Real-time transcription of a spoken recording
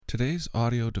Today's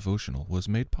audio devotional was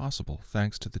made possible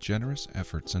thanks to the generous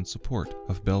efforts and support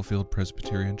of Bellefield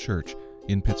Presbyterian Church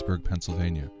in Pittsburgh,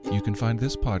 Pennsylvania. You can find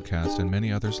this podcast and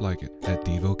many others like it at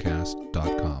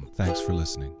Devocast.com. Thanks for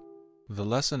listening. The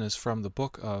lesson is from the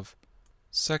book of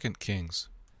 2 Kings,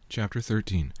 chapter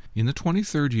 13. In the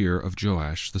 23rd year of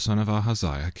Joash, the son of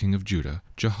Ahaziah, king of Judah,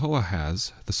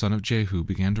 Jehoahaz, the son of Jehu,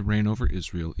 began to reign over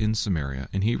Israel in Samaria,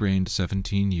 and he reigned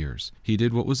 17 years. He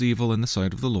did what was evil in the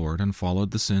sight of the Lord, and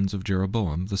followed the sins of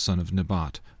Jeroboam, the son of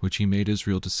Nebat, which he made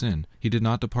Israel to sin. He did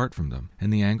not depart from them.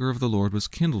 And the anger of the Lord was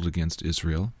kindled against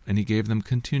Israel, and he gave them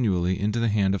continually into the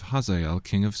hand of Hazael,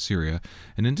 king of Syria,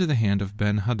 and into the hand of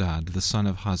Ben-Hadad, the son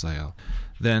of Hazael.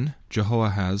 Then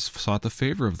Jehoahaz sought the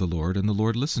favor of the Lord, and the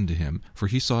Lord listened to him, for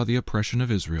he saw the oppression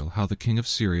of Israel, how the king of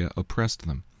Syria oppressed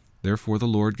them. Therefore the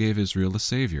Lord gave Israel a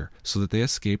Savior, so that they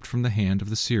escaped from the hand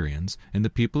of the Syrians, and the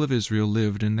people of Israel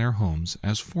lived in their homes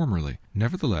as formerly.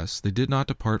 Nevertheless they did not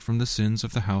depart from the sins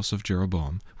of the house of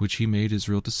Jeroboam, which he made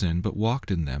Israel to sin, but walked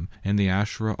in them, and the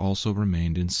Asherah also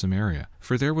remained in Samaria.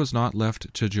 For there was not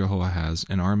left to Jehoahaz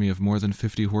an army of more than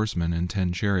 50 horsemen, and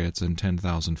 10 chariots, and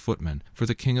 10,000 footmen, for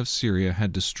the king of Syria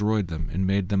had destroyed them, and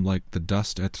made them like the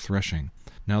dust at threshing.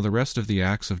 Now the rest of the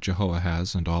acts of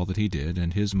Jehoahaz, and all that he did,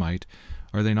 and his might,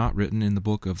 are they not written in the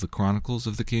book of the Chronicles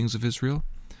of the kings of Israel?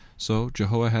 So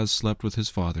Jehoahaz slept with his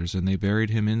fathers, and they buried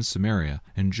him in Samaria,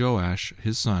 and Joash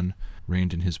his son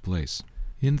reigned in his place.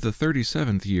 In the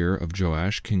 37th year of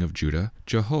Joash king of Judah,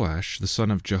 Jehoash the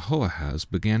son of Jehoahaz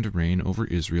began to reign over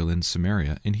Israel in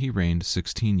Samaria, and he reigned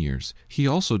 16 years. He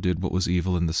also did what was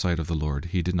evil in the sight of the Lord.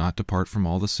 He did not depart from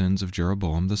all the sins of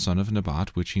Jeroboam the son of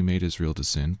Nebat, which he made Israel to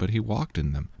sin, but he walked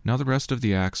in them. Now the rest of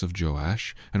the acts of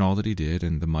Joash, and all that he did,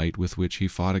 and the might with which he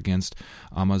fought against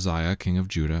Amaziah king of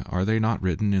Judah, are they not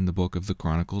written in the book of the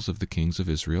Chronicles of the kings of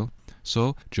Israel?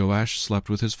 So Joash slept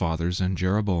with his fathers, and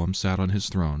Jeroboam sat on his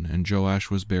throne, and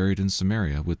Joash was buried in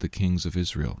Samaria with the kings of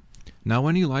Israel. Now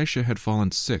when Elisha had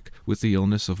fallen sick with the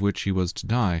illness of which he was to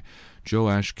die,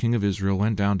 Joash king of Israel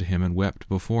went down to him and wept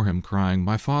before him, crying,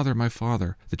 my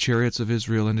father, the chariots of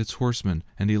Israel and its horsemen.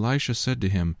 And Elisha said to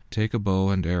him, Take a bow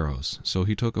and arrows. So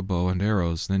he took a bow and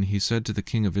arrows. Then he said to the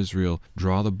king of Israel,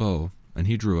 Draw the bow. And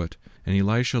he drew it. And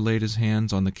Elisha laid his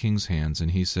hands on the king's hands,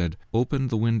 and he said, Open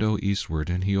the window eastward.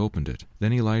 And he opened it.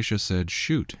 Then Elisha said,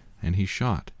 Shoot. And he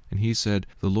shot. And he said,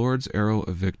 The Lord's arrow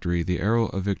of victory, the arrow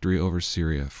of victory over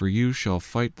Syria. For you shall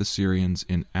fight the Syrians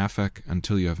in Aphek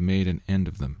until you have made an end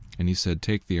of them. And he said,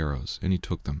 Take the arrows. And he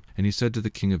took them. And he said to the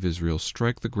king of Israel,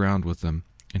 Strike the ground with them.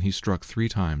 And he struck 3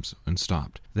 times, and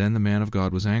stopped. Then the man of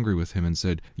God was angry with him, and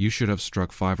said, You should have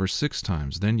struck 5 or 6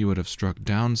 times. Then you would have struck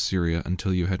down Syria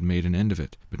until you had made an end of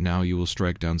it. But now you will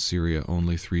strike down Syria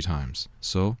only 3 times.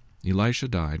 So Elisha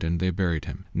died, and they buried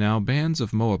him. Now bands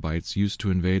of Moabites used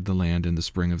to invade the land in the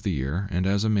spring of the year, and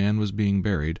as a man was being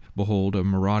buried, behold, a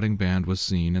marauding band was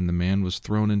seen, and the man was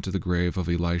thrown into the grave of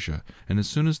Elisha. And as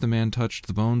soon as the man touched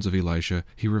the bones of Elisha,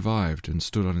 he revived, and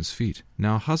stood on his feet.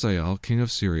 Now Hazael, king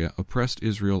of Syria, oppressed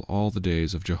Israel all the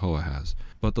days of Jehoahaz.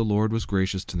 But the Lord was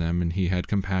gracious to them, and he had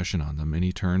compassion on them, and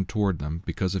he turned toward them,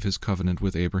 because of his covenant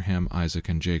with Abraham, Isaac,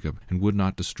 and Jacob, and would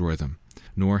not destroy them.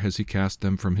 Nor has he cast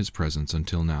them from his presence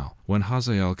until now. When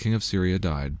Hazael king of Syria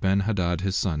died, Ben-Hadad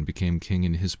his son became king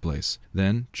in his place.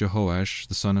 Then Jehoash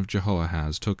the son of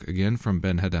Jehoahaz took again from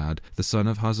Ben-Hadad the son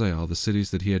of Hazael the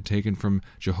cities that he had taken from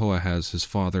Jehoahaz his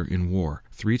father in war.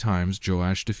 3 times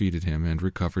Joash defeated him and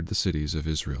recovered the cities of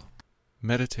Israel.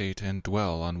 Meditate and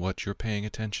dwell on what you're paying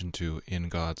attention to in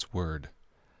God's Word.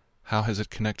 How has it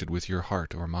connected with your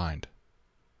heart or mind?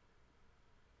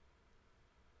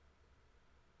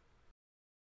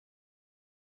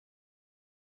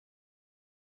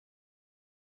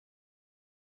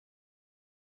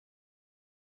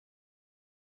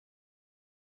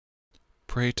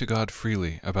 Pray to God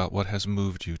freely about what has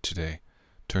moved you today.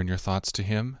 Turn your thoughts to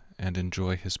Him and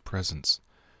enjoy His presence.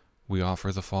 We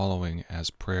offer the following as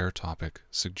prayer topic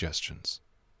suggestions.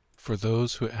 For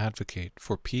those who advocate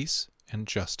for peace and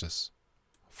justice.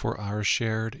 For our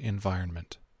shared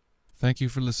environment. Thank you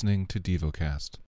for listening to Devocast.